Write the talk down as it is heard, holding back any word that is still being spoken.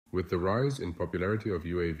With the rise in popularity of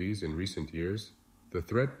UAVs in recent years, the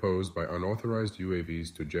threat posed by unauthorized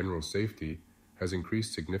UAVs to general safety has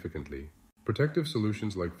increased significantly. Protective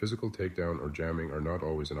solutions like physical takedown or jamming are not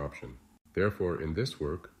always an option. Therefore, in this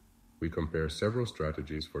work, we compare several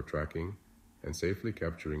strategies for tracking and safely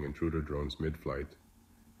capturing intruder drones mid-flight,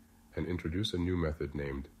 and introduce a new method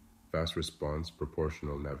named Fast Response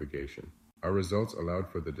Proportional Navigation. Our results allowed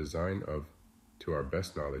for the design of, to our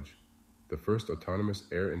best knowledge, the first autonomous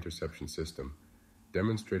air interception system,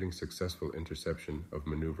 demonstrating successful interception of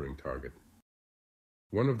maneuvering target.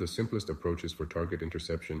 One of the simplest approaches for target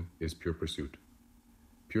interception is pure pursuit.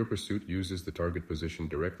 Pure pursuit uses the target position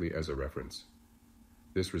directly as a reference.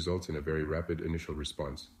 This results in a very rapid initial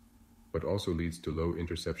response, but also leads to low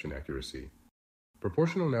interception accuracy.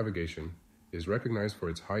 Proportional navigation is recognized for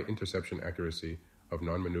its high interception accuracy of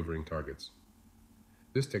non-maneuvering targets.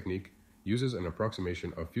 This technique uses an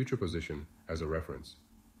approximation of future position as a reference.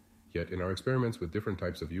 Yet in our experiments with different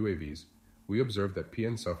types of UAVs, we observed that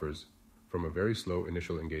PN suffers from a very slow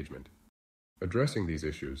initial engagement. Addressing these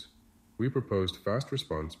issues, we proposed fast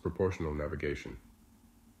response proportional navigation.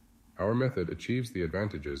 Our method achieves the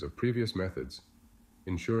advantages of previous methods,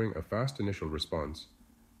 ensuring a fast initial response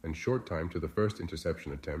and short time to the first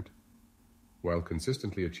interception attempt, while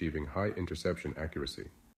consistently achieving high interception accuracy.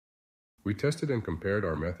 We tested and compared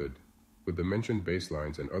our method with the mentioned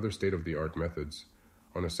baselines and other state-of-the-art methods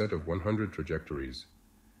on a set of 100 trajectories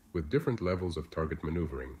with different levels of target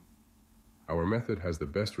maneuvering. Our method has the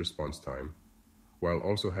best response time, while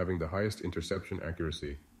also having the highest interception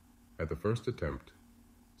accuracy at the first attempt,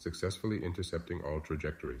 successfully intercepting all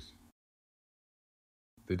trajectories.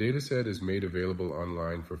 The dataset is made available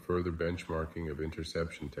online for further benchmarking of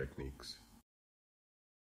interception techniques.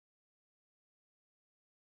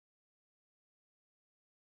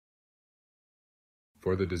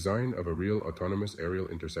 For the design of a real autonomous aerial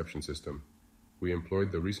interception system, we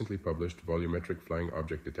employed the recently published volumetric flying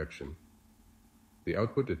object detection. The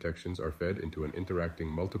output detections are fed into an interacting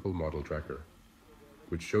multiple model tracker,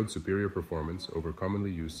 which showed superior performance over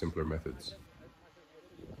commonly used simpler methods.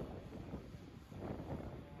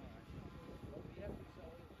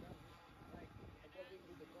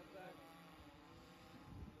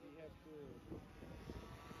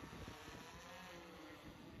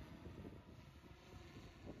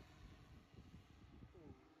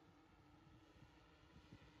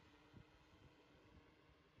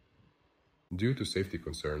 Due to safety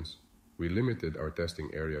concerns, we limited our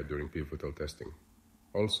testing area during pivotal testing.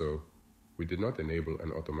 Also, we did not enable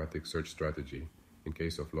an automatic search strategy in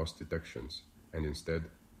case of lost detections, and instead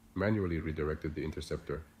manually redirected the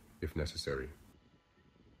interceptor if necessary.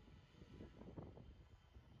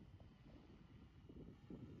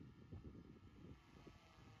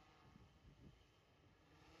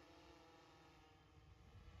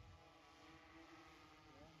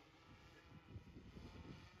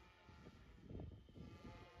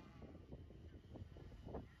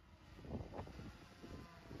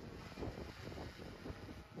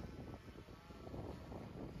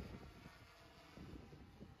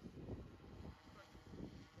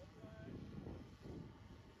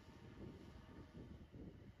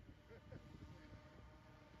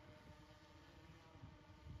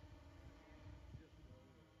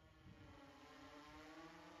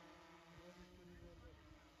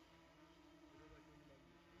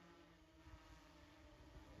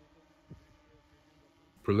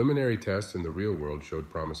 Preliminary tests in the real world showed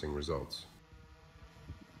promising results.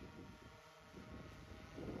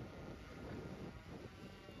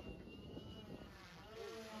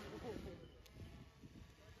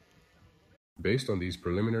 Based on these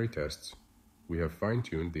preliminary tests, we have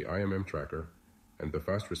fine-tuned the IMM tracker and the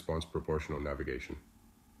fast response proportional navigation.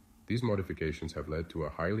 These modifications have led to a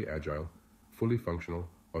highly agile, fully functional,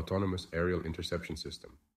 autonomous aerial interception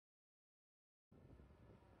system.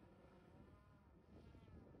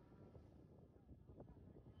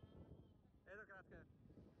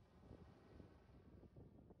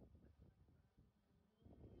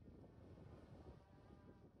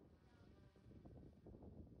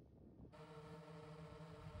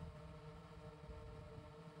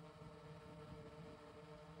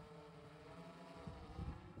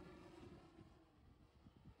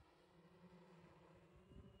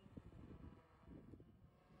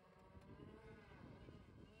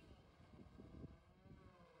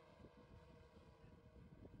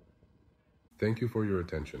 Thank you for your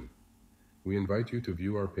attention. We invite you to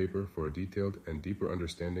view our paper for a detailed and deeper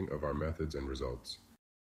understanding of our methods and results.